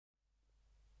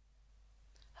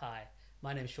Hi,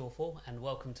 my name is Shorful and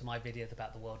welcome to my videos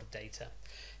about the world of data.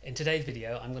 In today's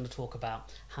video, I'm going to talk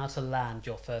about how to land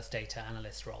your first data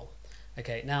analyst role.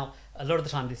 Okay, now a lot of the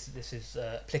time this is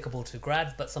applicable to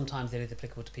grads, but sometimes it is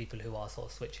applicable to people who are sort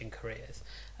of switching careers.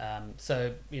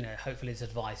 So, hopefully this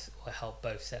advice will help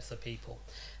both sets of people.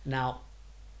 Now,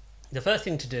 the first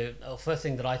thing to do, or first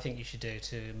thing that I think you should do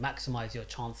to maximize your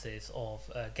chances of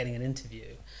getting an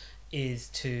interview is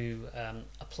to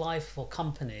apply for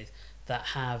companies that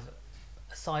have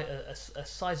a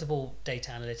sizable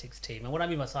data analytics team. And what I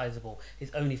mean by sizable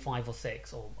is only 5 or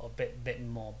 6 or a bit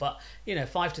more, but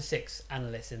 5 to 6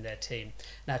 analysts in their team.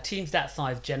 Now teams that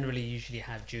size generally usually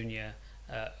have junior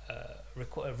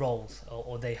roles,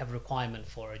 or they have a requirement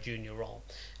for a junior role.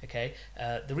 Okay,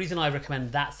 the reason I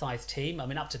recommend that size team, I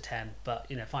mean up to 10,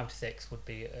 but 5 to 6 would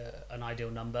be an ideal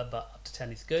number, but up to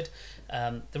 10 is good.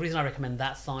 The reason I recommend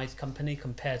that size company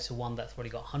compared to one that's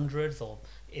already got hundreds or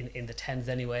in the tens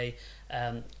anyway,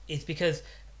 is because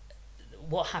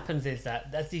what happens is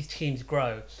that as these teams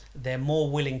grow, they're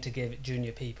more willing to give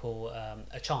junior people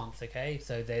a chance. Okay,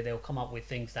 so they'll come up with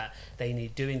things that they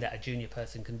need doing that a junior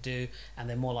person can do, and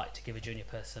they're more likely to give a junior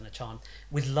person a chance.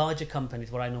 With larger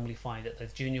companies, what I normally find that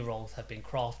those junior roles have been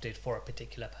crafted for a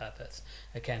particular purpose.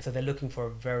 Okay, and so they're looking for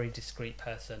a very discrete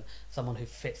person, someone who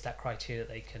fits that criteria that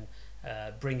they can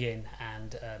bring in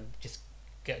and just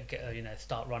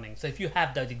start running. So if you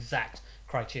have those exact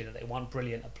criteria that they want,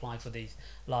 brilliant, apply for these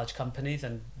large companies,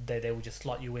 and they will just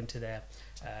slot you into their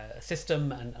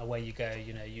system, and away you go.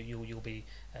 You'll be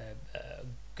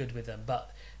good with them. But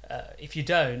if you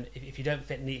don't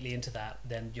fit neatly into that,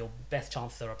 then your best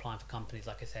chances are applying for companies,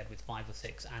 like I said, with 5 or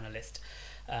 6 analysts.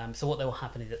 So what will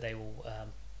happen is that they will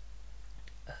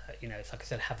it's like I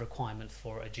said, have requirements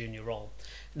for a junior role.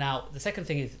 Now, the second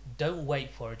thing is, don't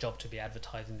wait for a job to be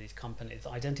advertised in these companies.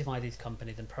 Identify these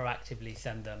companies and proactively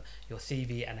send them your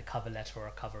CV and a cover letter or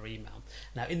a cover email.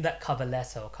 Now, in that cover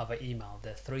letter or cover email,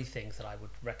 there are 3 things that I would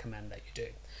recommend that you do.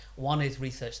 One is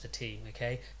research the team.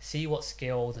 Okay, see what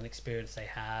skills and experience they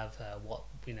have,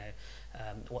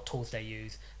 what tools they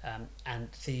use, and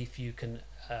see if you can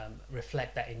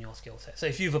reflect that in your skill set. So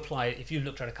if you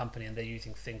looked at a company and they're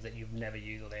using things that you've never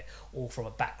used, or they're all from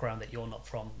a background that you're not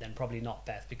from, then probably not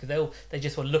best, because they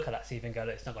just will look at that CV and go,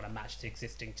 look, it's not going to match the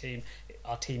existing team.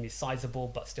 Our team is sizable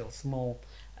but still small.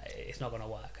 It's not going to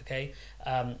work. Okay,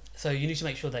 so you need to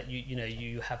make sure that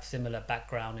you have similar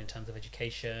background in terms of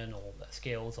education or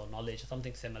skills or knowledge or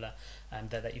something similar,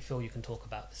 that you feel you can talk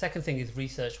about. The second thing is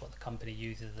research what the company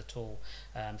uses as a tool.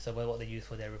 So what they use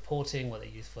for their reporting, what they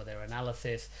use for their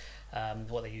analysis,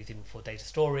 what they use even for data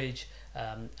storage,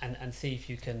 and see if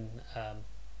you can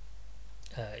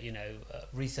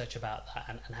research about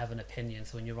that and have an opinion.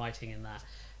 So when you're writing in that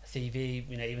CV,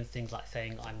 even things like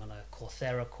saying I'm on a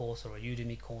Coursera course or a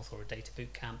Udemy course or a data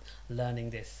bootcamp learning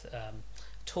this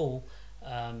tool,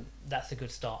 that's a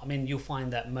good start. I mean, you'll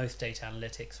find that most data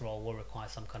analytics role will require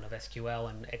some kind of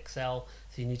SQL and Excel,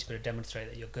 so you need to be able to demonstrate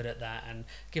that you're good at that and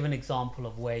give an example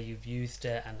of where you've used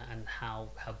it and how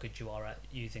good you are at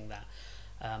using that.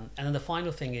 And then the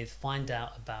final thing is find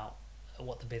out about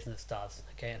what the business does,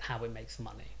 okay, and how it makes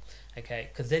money, okay,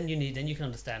 because then you can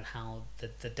understand how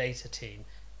the data team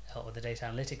or the data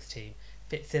analytics team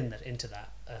fits into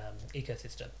that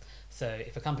ecosystem. So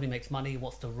if a company makes money,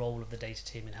 what's the role of the data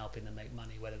team in helping them make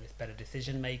money? Whether it's better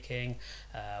decision making,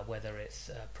 whether it's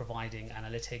providing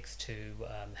analytics to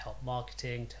help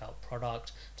marketing, to help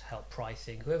product, to help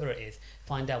pricing, whoever it is,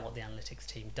 find out what the analytics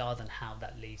team does and how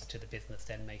that leads to the business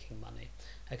then making money.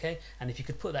 Okay, and if you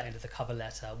could put that into the cover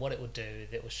letter, what it will do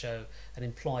is it will show an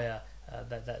employer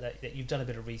that you've done a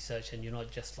bit of research and you're not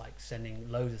just like sending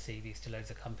loads of CVs to loads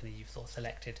of companies. You've sort of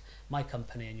selected my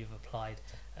company and you've applied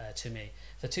to me.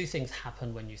 So 2 things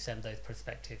happen when you send those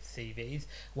prospective CVs.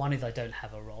 One is I don't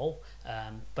have a role,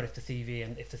 but if the CV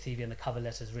and the cover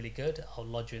letter is really good, I'll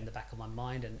lodge you in the back of my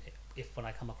mind, and if when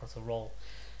I come across a role,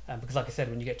 because like I said,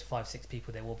 when you get to 5, 6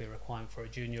 people, there will be a requirement for a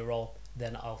junior role,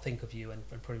 then I'll think of you and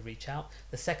probably reach out.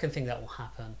 The second thing that will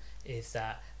happen is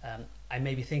that I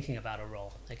may be thinking about a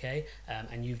role, okay,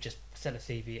 and you've just sent a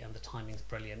CV and the timing's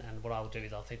brilliant, and what I'll do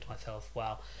is I'll think to myself,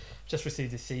 wow, just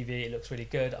received this CV, it looks really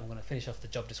good, I'm going to finish off the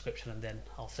job description and then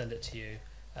I'll send it to you,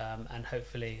 and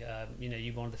hopefully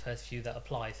you're one of the first few that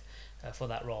applies for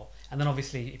that role. And then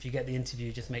obviously if you get the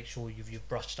interview, just make sure you've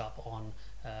brushed up on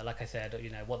like I said,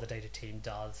 what the data team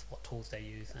does, what tools they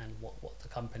use, and what the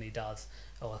company does,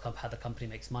 or how the company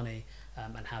makes money,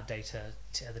 and how the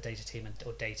data team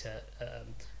or data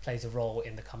plays a role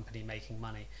in the company making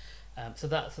money. So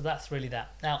that's really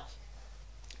that. Now,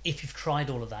 if you've tried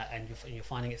all of that and you're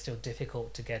finding it still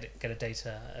difficult to get a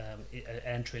data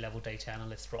entry-level data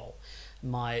analyst role,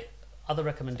 my other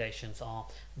recommendations are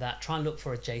that try and look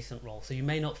for adjacent roles. So you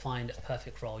may not find a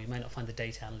perfect role, you may not find the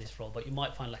data analyst role, but you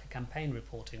might find like a campaign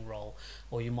reporting role,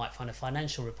 or you might find a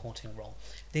financial reporting role.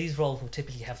 These roles will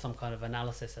typically have some kind of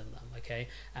analysis in them, okay?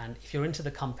 And if you're into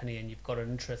the company and you've got an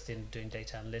interest in doing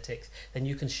data analytics, then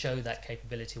you can show that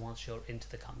capability once you're into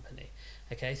the company.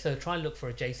 Okay, so try and look for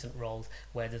adjacent roles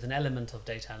where there's an element of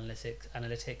data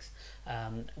analytics,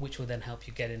 which will then help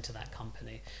you get into that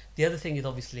company. The other thing is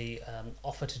obviously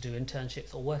offer to do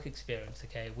internships or work experience,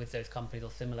 okay, with those companies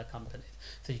or similar companies.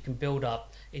 So you can build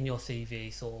up in your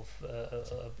CV sort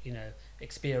of, you know,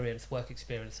 work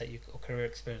experience that or career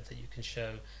experience that you can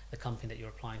show the company that you're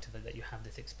applying to that you have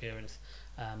this experience,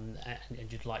 and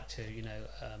you'd like to, you know,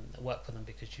 work for them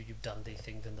because you've done these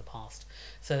things in the past.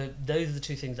 So those are the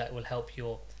two things that will help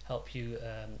you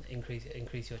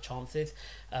increase your chances.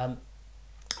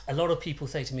 A lot of people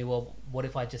say to me, well, what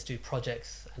if I just do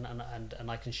projects and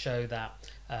I can show that,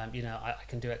 you know, I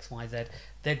can do X, Y, Z.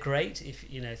 They're great if,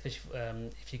 you know, especially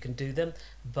if you can do them.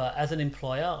 But as an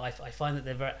employer, I find that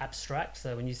they're very abstract.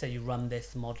 So when you say you run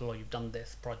this model or you've done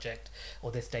this project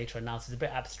or this data analysis, it's a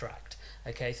bit abstract.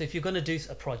 Okay, so if you're going to do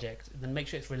a project, then make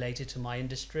sure it's related to my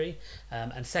industry.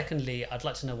 And secondly, I'd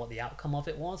like to know what the outcome of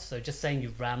it was. So just saying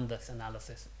you ran this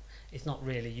analysis, it's not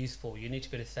really useful. You need to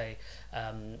be able to say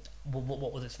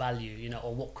what was its value, you know,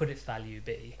 or what could its value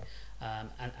be,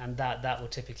 and that will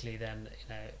typically then,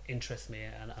 you know, interest me,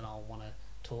 and I'll want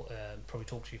to probably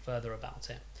talk to you further about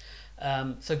it.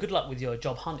 So good luck with your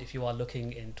job hunt if you are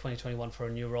looking in 2021 for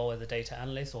a new role as a data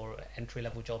analyst or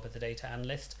entry-level job as a data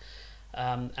analyst.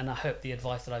 And I hope the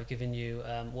advice that I've given you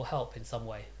will help in some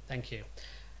way. Thank you.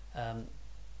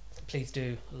 Please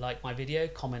do like my video,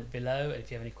 comment below, and if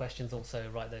you have any questions, also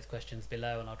write those questions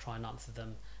below and I'll try and answer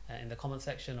them in the comment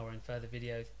section or in further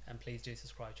videos. And please do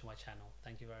subscribe to my channel.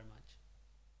 Thank you very much.